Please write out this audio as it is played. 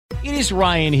It is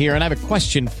Ryan here, and I have a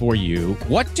question for you.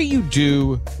 What do you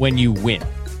do when you win?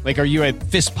 Like, are you a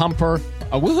fist pumper,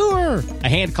 a woohooer, a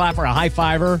hand clapper, a high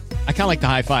fiver? I kind of like the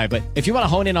high five, but if you want to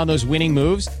hone in on those winning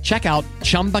moves, check out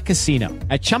Chumba Casino.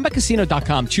 At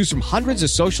ChumbaCasino.com, choose from hundreds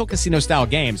of social casino-style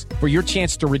games for your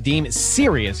chance to redeem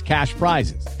serious cash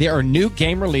prizes. There are new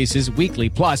game releases weekly,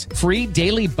 plus free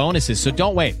daily bonuses. So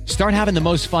don't wait. Start having the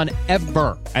most fun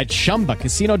ever at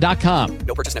ChumbaCasino.com.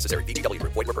 No purchase necessary. VGW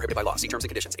Group. Void where prohibited by law. See terms and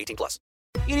conditions. 18+.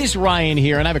 It is Ryan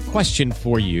here, and I have a question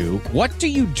for you. What do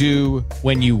you do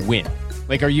when you win?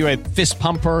 Like, are you a fist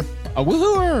pumper, a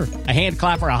woohooer, a hand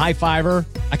clapper, a high fiver?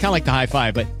 I kind of like the high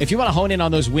five, but if you want to hone in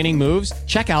on those winning moves,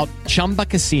 check out Chumba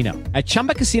Casino. At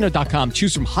ChumbaCasino.com,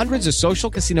 choose from hundreds of social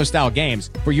casino-style games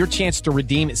for your chance to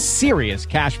redeem serious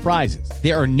cash prizes.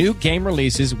 There are new game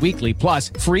releases weekly, plus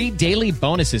free daily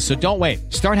bonuses. So don't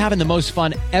wait. Start having the most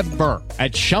fun ever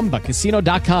at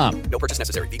ChumbaCasino.com. No purchase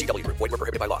necessary. VGW Group. Void where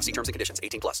prohibited by law. See terms and conditions.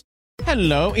 18+.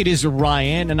 Hello, it is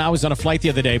Ryan, and I was on a flight the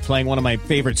other day playing one of my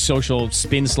favorite social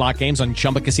spin slot games on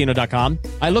ChumbaCasino.com.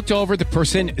 I looked over at the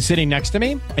person sitting next to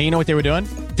me, and you know what they were doing?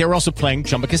 They were also playing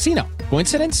Chumba Casino.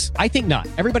 Coincidence? I think not.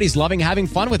 Everybody's loving having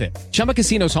fun with it. Chumba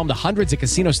Casino is home to hundreds of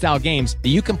casino-style games that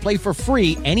you can play for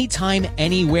free anytime,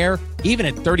 anywhere, even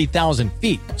at 30,000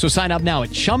 feet. So sign up now at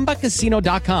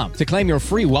ChumbaCasino.com to claim your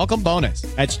free welcome bonus.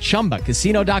 That's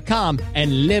ChumbaCasino.com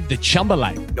and live the Chumba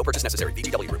life. No purchase necessary.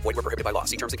 VGW Group. Void where prohibited by law.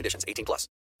 See terms and conditions. 18+.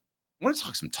 I want to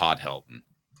talk some Todd Helton.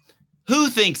 Who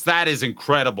thinks that is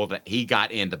incredible that he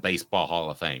got into Baseball Hall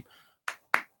of Fame?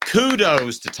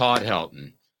 Kudos to Todd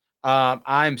Helton.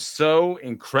 I'm so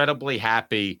incredibly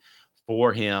happy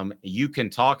for him. You can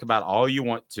talk about all you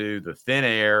want to, the thin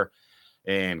air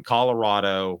in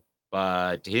Colorado,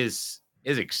 but his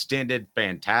extended,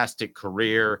 fantastic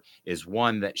career is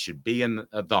one that should be in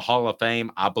the Hall of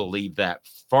Fame. I believe that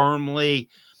firmly.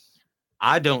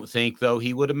 I don't think, though,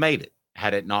 he would have made it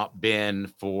had it not been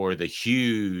for the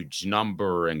huge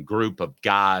number and group of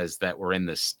guys that were in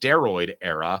the steroid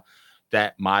era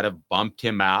that might have bumped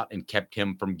him out and kept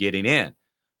him from getting in.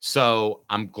 So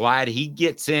I'm glad he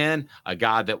gets in, a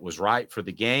guy that was right for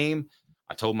the game.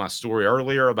 I told my story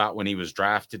earlier about when he was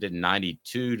drafted in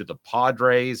 92 to the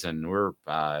Padres, and we're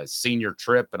senior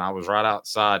trip, and I was right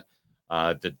outside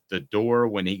the door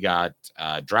when he got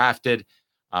drafted.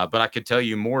 But I could tell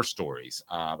you more stories.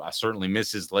 I certainly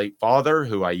miss his late father,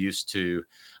 who I used to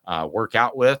work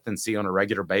out with and see on a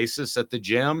regular basis at the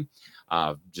gym.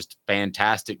 Just a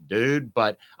fantastic dude.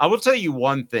 But I will tell you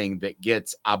one thing that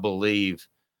gets, I believe,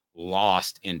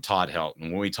 lost in Todd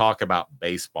Helton when we talk about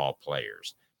baseball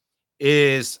players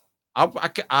is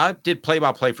I did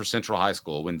play-by-play for Central High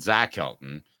School when Zach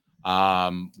Helton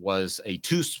was a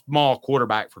too small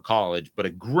quarterback for college, but a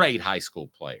great high school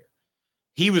player.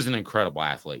 He was an incredible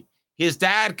athlete. His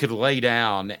dad could lay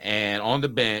down and on the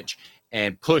bench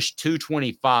and push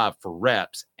 225 for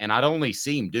reps, and I'd only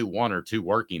see him do one or two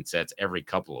working sets every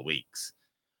couple of weeks.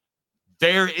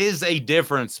 There is a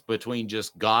difference between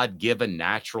just God-given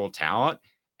natural talent,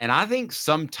 and I think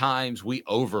sometimes we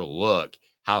overlook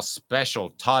how special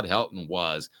Todd Helton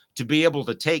was to be able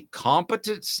to take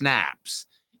competent snaps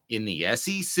in the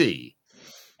SEC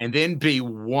and then be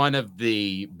one of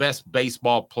the best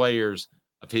baseball players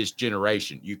of his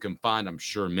generation. You can find, I'm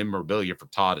sure, memorabilia for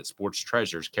Todd at Sports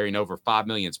Treasures, carrying over 5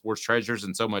 million sports treasures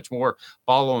and so much more.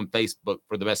 Follow on Facebook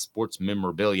for the best sports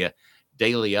memorabilia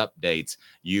daily updates.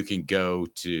 You can go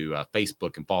to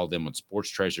Facebook and follow them on Sports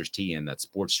Treasures TN. That's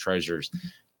Sports Treasures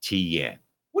TN.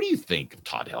 What do you think of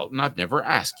Todd Helton? I've never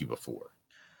asked you before.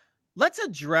 Let's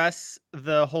address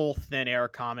the whole thin air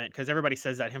comment, because everybody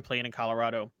says that, him playing in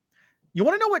Colorado. You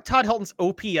want to know what Todd Helton's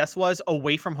OPS was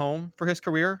away from home for his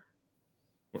career?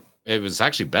 It was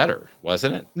actually better,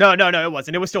 wasn't it? No, it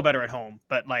wasn't. It was still better at home,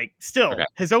 but like still, okay.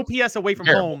 His OPS away from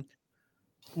home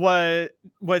was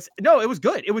no, it was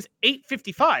good. It was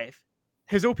 855.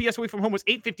 His OPS away from home was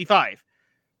 855.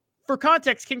 For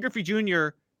context, Ken Griffey Jr.,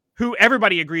 who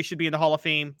everybody agrees should be in the Hall of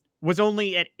Fame, was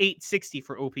only at 860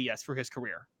 for OPS for his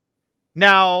career.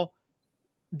 Now,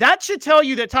 that should tell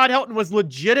you that Todd Helton was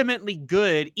legitimately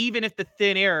good, even if the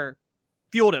thin air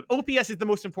fueled him. OPS is the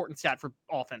most important stat for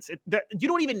offense. You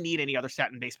don't even need any other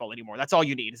stat in baseball anymore. That's all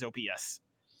you need is OPS.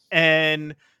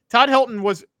 And Todd Helton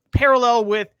was parallel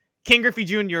with Ken Griffey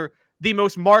Jr., the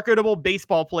most marketable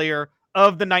baseball player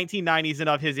of the 1990s and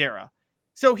of his era.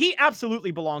 So he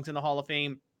absolutely belongs in the Hall of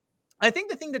Fame. I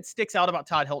think the thing that sticks out about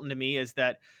Todd Helton to me is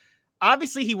that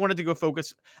obviously he wanted to go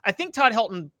focus. I think Todd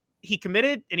Helton, he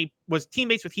committed and he was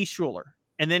teammates with Heath Schuler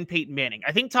and then Peyton Manning.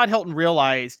 I think Todd Helton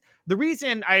realized the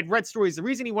reason I had read stories, the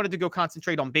reason he wanted to go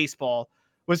concentrate on baseball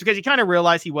was because he kind of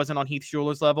realized he wasn't on Heath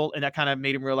Schuler's level, and that kind of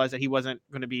made him realize that he wasn't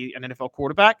going to be an NFL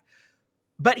quarterback.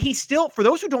 But he still, for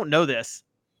those who don't know this,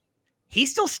 he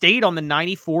still stayed on the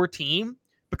 94 team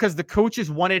because the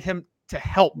coaches wanted him to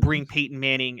help bring Peyton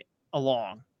Manning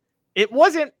along. It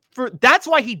wasn't that's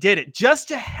why he did it, just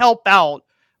to help out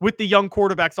with the young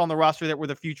quarterbacks on the roster that were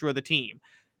the future of the team.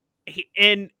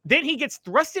 And then he gets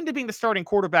thrust into being the starting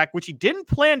quarterback, which he didn't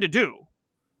plan to do.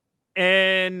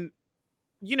 And,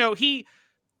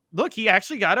 he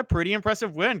actually got a pretty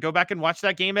impressive win. Go back and watch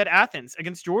that game at Athens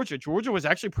against Georgia. Georgia was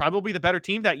actually probably the better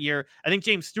team that year. I think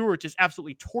James Stewart just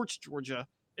absolutely torched Georgia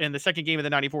in the second game of the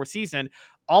 94 season,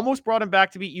 almost brought him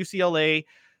back to beat UCLA.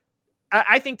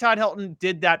 I think Todd Helton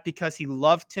did that because he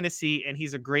loved Tennessee and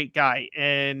he's a great guy.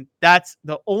 And that's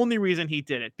the only reason he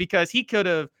did it, because he could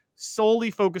have solely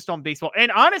focused on baseball.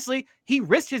 And honestly, he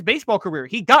risked his baseball career.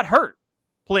 He got hurt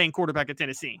playing quarterback at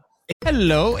Tennessee.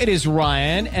 Hello, it is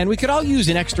Ryan, and we could all use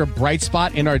an extra bright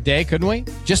spot in our day, couldn't we?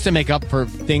 Just to make up for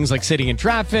things like sitting in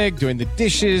traffic, doing the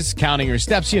dishes, counting your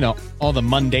steps, all the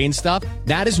mundane stuff.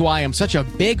 That is why I'm such a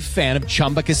big fan of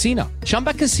Chumba Casino.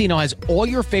 Chumba Casino has all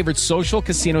your favorite social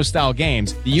casino-style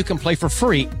games that you can play for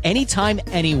free anytime,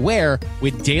 anywhere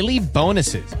with daily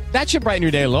bonuses. That should brighten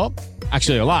your day a little.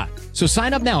 Actually, a lot. So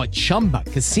sign up now at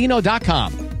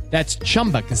ChumbaCasino.com. That's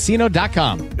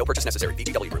ChumbaCasino.com. No purchase necessary.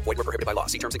 VGW Group. Void where prohibited by law.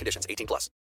 See terms and conditions. 18+.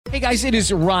 Hey guys, it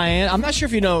is Ryan. I'm not sure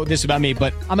if you know this about me,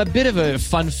 but I'm a bit of a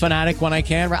fun fanatic when I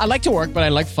can. I like to work, but I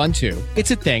like fun too.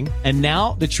 It's a thing. And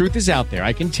now the truth is out there.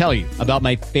 I can tell you about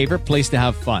my favorite place to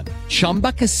have fun.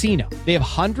 Chumba Casino. They have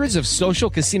hundreds of social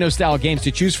casino style games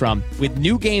to choose from with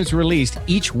new games released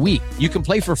each week. You can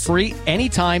play for free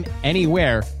anytime,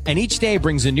 anywhere. And each day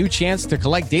brings a new chance to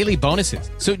collect daily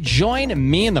bonuses. So join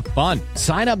me in the fun.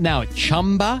 Sign up now at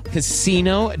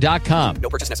ChumbaCasino.com. No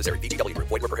purchase necessary. VGW Group.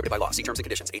 Void where prohibited by law. See terms and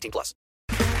conditions. 18+.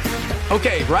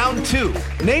 Okay, round two.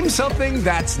 Name something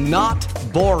that's not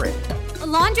boring. A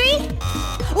laundry?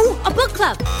 Ooh, a book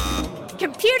club.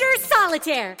 Computer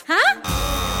solitaire, huh?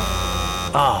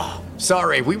 Ah,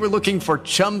 sorry, we were looking for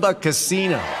Chumba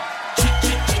Casino.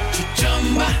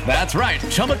 That's right,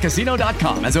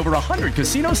 ChumbaCasino.com has over 100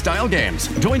 casino-style games.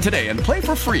 Join today and play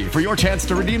for free for your chance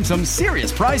to redeem some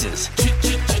serious prizes.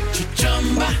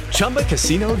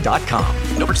 ChumbaCasino.com.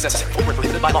 No purchase necessary. Void where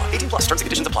prohibited by law. 18+. Terms and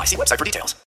conditions apply. See website for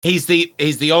details. He's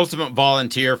the ultimate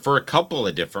volunteer for a couple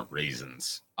of different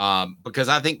reasons. Because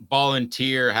I think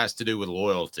volunteer has to do with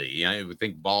loyalty. We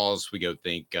think Vols, we go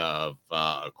think of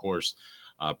course,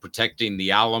 protecting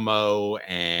the Alamo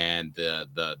and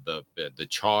the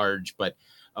charge, but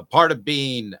a part of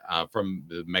being from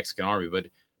the Mexican army, but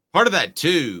part of that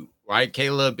too, right?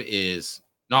 Caleb, is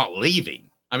not leaving.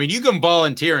 I mean, you can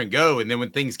volunteer and go, and then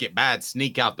when things get bad,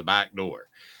 sneak out the back door.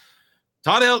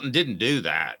 Todd Helton didn't do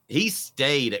that. He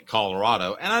stayed at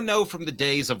Colorado. And I know from the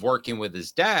days of working out with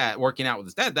his dad,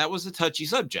 that was a touchy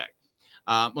subject.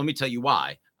 Let me tell you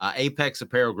why. Apex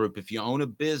Apparel Group, if you own a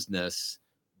business,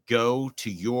 go to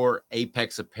your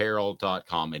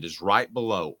apexapparel.com. It is right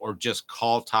below, or just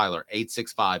call Tyler,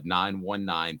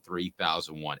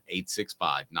 865-919-3001,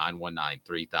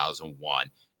 865-919-3001.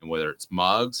 And whether it's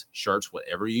mugs, shirts,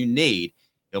 whatever you need,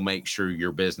 he'll make sure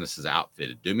your business is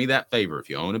outfitted. Do me that favor. If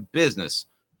you own a business,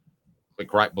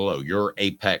 click right below your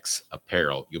Apex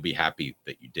Apparel. You'll be happy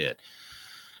that you did.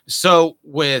 So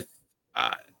with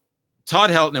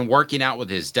Todd Helton and working out with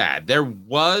his dad, there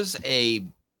was a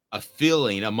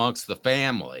feeling amongst the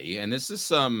family, and this is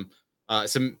some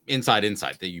inside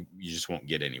insight that you just won't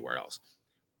get anywhere else.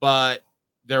 But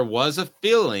there was a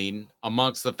feeling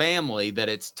amongst the family that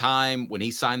it's time, when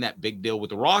he signed that big deal with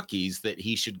the Rockies, that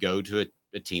he should go to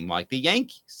a team like the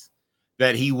Yankees,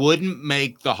 that he wouldn't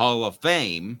make the Hall of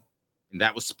Fame. And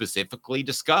that was specifically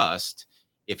discussed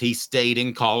if he stayed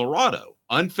in Colorado.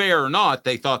 Unfair or not,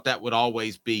 they thought that would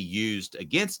always be used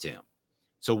against him.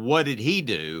 So what did he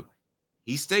do?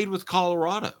 He stayed with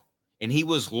Colorado, and he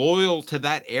was loyal to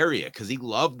that area because he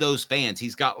loved those fans.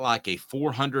 He's got like a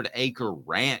 400-acre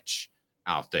ranch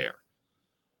out there.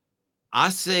 I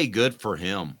say good for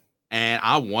him. And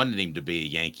I wanted him to be a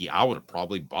Yankee. I would have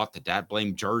probably bought the Dad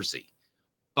Blame jersey.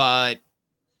 But,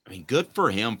 I mean, good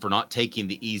for him for not taking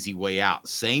the easy way out.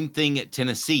 Same thing at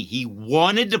Tennessee. He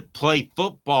wanted to play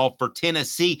football for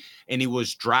Tennessee, and he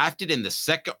was drafted in the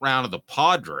second round of the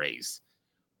Padres,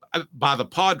 by the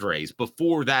Padres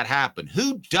before that happened.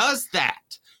 Who does that?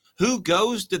 Who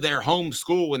goes to their home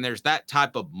school when there's that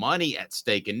type of money at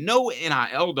stake and no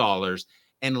NIL dollars,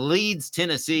 and leads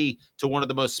Tennessee to one of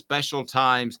the most special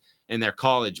times in their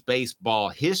college baseball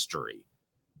history?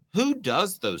 Who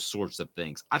does those sorts of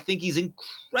things? I think he's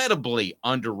incredibly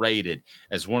underrated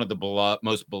as one of the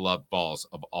most beloved Vols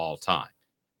of all time.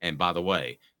 And by the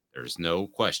way, there's no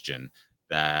question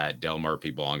that Dale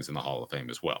Murphy belongs in the Hall of Fame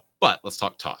as well. But let's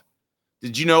talk Todd.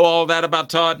 Did you know all that about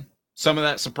Todd? Some of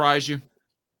that surprised you?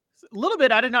 A little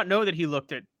bit. I did not know that he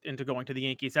looked into going to the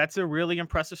Yankees. That's a really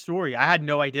impressive story. I had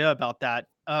no idea about that.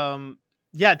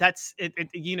 Yeah, that's it.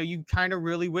 You kind of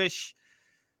really wish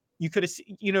you could have,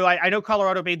 I know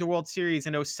Colorado made the World Series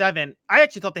in 2007. I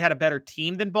actually thought they had a better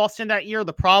team than Boston that year.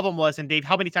 The problem was, and Dave,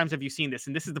 how many times have you seen this?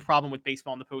 And this is the problem with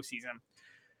baseball in the postseason.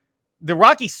 The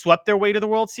Rockies swept their way to the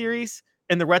World Series,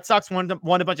 and the Red Sox won a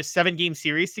bunch of 7-game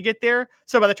series to get there.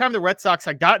 So by the time the Red Sox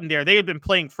had gotten there, they had been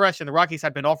playing fresh, and the Rockies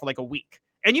had been off for like a week.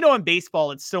 And in baseball,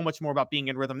 it's so much more about being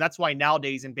in rhythm. That's why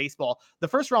nowadays in baseball, the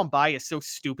first round bye is so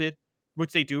stupid,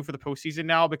 which they do for the postseason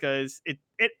now, because it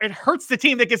hurts the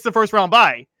team that gets the first round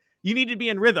bye. You need to be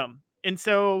in rhythm. And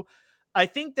so I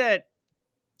think that's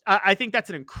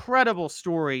an incredible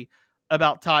story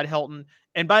about Todd Helton.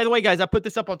 And by the way, guys, I put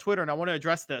this up on Twitter and I want to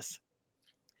address this.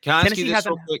 Can I ask you this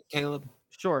real quick, Caleb?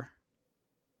 Sure.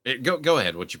 Go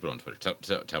ahead. What you put on Twitter.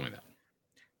 Tell me that.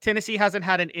 Tennessee hasn't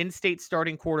had an in-state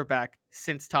starting quarterback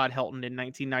since Todd Helton in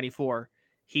 1994.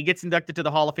 He gets inducted to the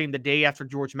Hall of Fame the day after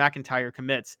George McIntyre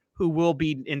commits, who will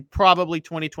be in probably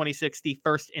 2026 the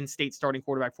first in-state starting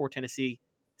quarterback for Tennessee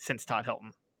since Todd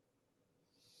Helton.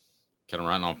 Kind of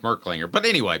running off Merklinger. But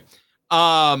anyway,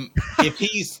 if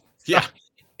he's just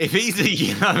by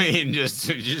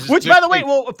the way,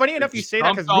 well, funny enough you say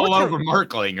that, because all over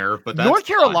Merklinger, but North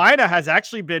Carolina has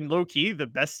actually been low-key the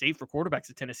best state for quarterbacks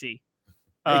at Tennessee.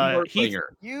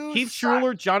 Heath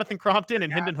Schuler, Jonathan Crompton,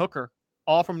 and Hendon Hooker,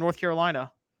 all from North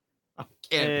Carolina.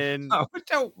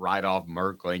 Don't write off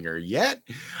Merklinger yet.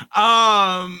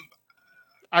 I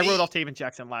wrote off Taven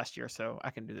Jackson last year, so I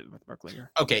can do it with Merklinger.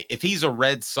 Okay, if he's a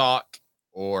Red Sox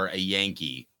or a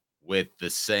Yankee with the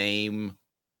same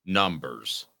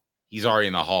numbers, he's already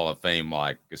in the Hall of Fame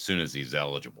like as soon as he's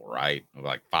eligible, right?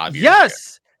 Like 5 years ago.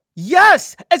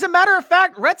 Yes. As a matter of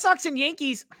fact, Red Sox and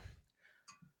Yankees,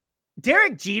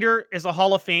 Derek Jeter is a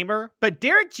Hall of Famer, but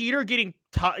Derek Jeter getting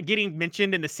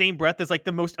mentioned in the same breath as like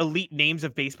the most elite names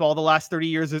of baseball the last 30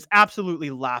 years is absolutely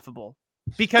laughable.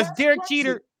 Because Derek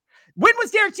Jeter, when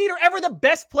was Derek Jeter ever the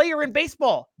best player in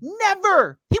baseball?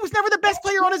 Never. He was never the best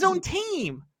player on his own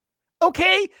team.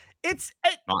 Okay? It's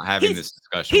not having this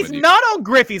discussion. He's not on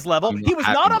Griffey's level. He was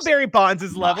not on Barry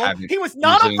Bonds' level. He was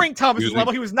not on Frank Thomas's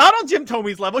level. He was not on Jim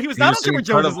Thome's level. He was not on Chipper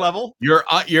Jones' level. You're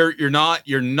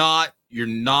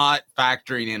not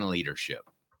factoring in leadership.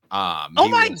 Oh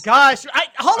my gosh.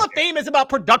 Hall of Fame is about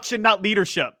production, not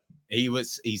leadership.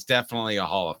 He's definitely a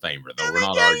Hall of Famer, though. We're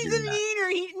not arguing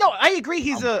that. No, I agree.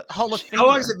 He's a Hall of Famer. How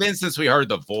long has it been since we heard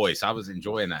the voice? I was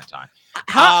enjoying that time.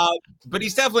 But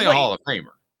he's definitely a Hall of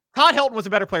Famer. Todd Helton was a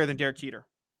better player than Derek Jeter.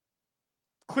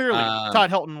 Clearly,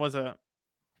 Todd Helton was a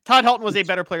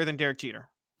better player than Derek Jeter.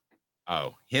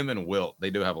 Oh, him and Wilt, they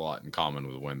do have a lot in common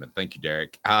with women. Thank you,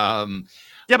 Derek.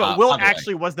 But Wilt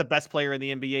actually was the best player in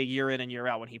the NBA year in and year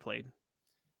out when he played.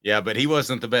 Yeah, but he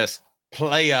wasn't the best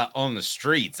player on the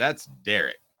streets. That's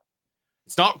Derek.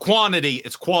 It's not quantity,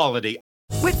 it's quality.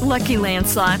 With Lucky Land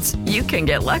Slots, you can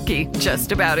get lucky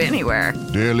just about anywhere.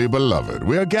 Dearly beloved,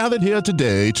 we are gathered here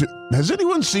today to... Has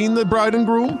anyone seen the bride and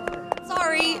groom?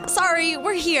 Sorry,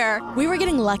 we're here. We were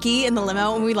getting lucky in the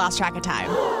limo and we lost track of time.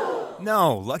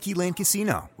 No, Lucky Land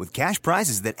Casino, with cash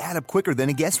prizes that add up quicker than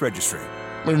a guest registry.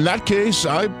 In that case,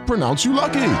 I pronounce you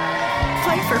lucky.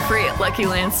 Play for free at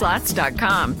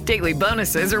LuckyLandSlots.com. Daily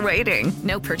bonuses are waiting.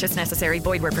 No purchase necessary.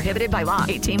 Void where prohibited by law.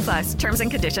 18+. Terms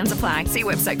and conditions apply. See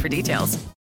website for details.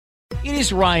 It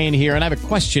is Ryan here, and I have a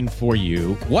question for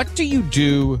you. What do you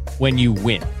do when you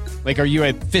win? Like, are you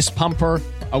a fist pumper,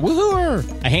 a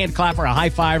woohooer, a hand clapper, a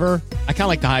high fiver? I kind of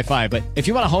like the high five, but if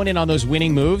you want to hone in on those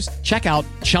winning moves, check out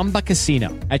Chumba Casino.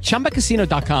 At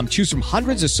ChumbaCasino.com, choose from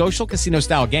hundreds of social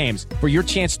casino-style games for your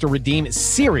chance to redeem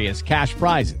serious cash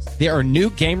prizes. There are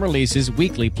new game releases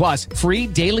weekly, plus free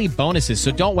daily bonuses, so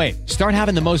don't wait. Start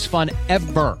having the most fun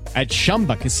ever at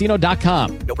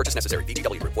ChumbaCasino.com. No purchase necessary.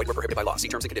 VGW. Void where prohibited by law. See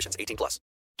terms and conditions. 18+.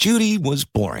 Judy was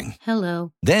boring.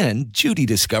 Hello. Then Judy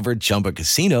discovered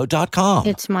ChumbaCasino.com.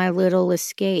 It's my little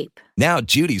escape. Now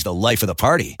Judy's the life of the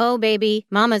party. Oh, baby,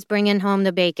 mama's bringing home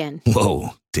the bacon. Whoa,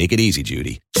 take it easy,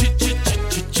 Judy.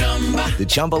 The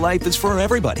Chumba life is for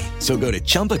everybody. So go to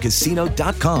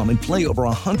ChumbaCasino.com and play over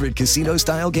 100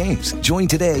 casino-style games. Join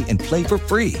today and play for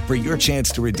free for your chance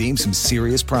to redeem some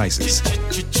serious prizes.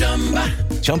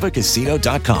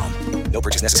 ChumbaCasino.com. No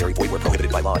purchase necessary. Void where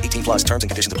prohibited by law. 18+. Terms and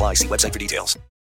conditions apply. See website for details.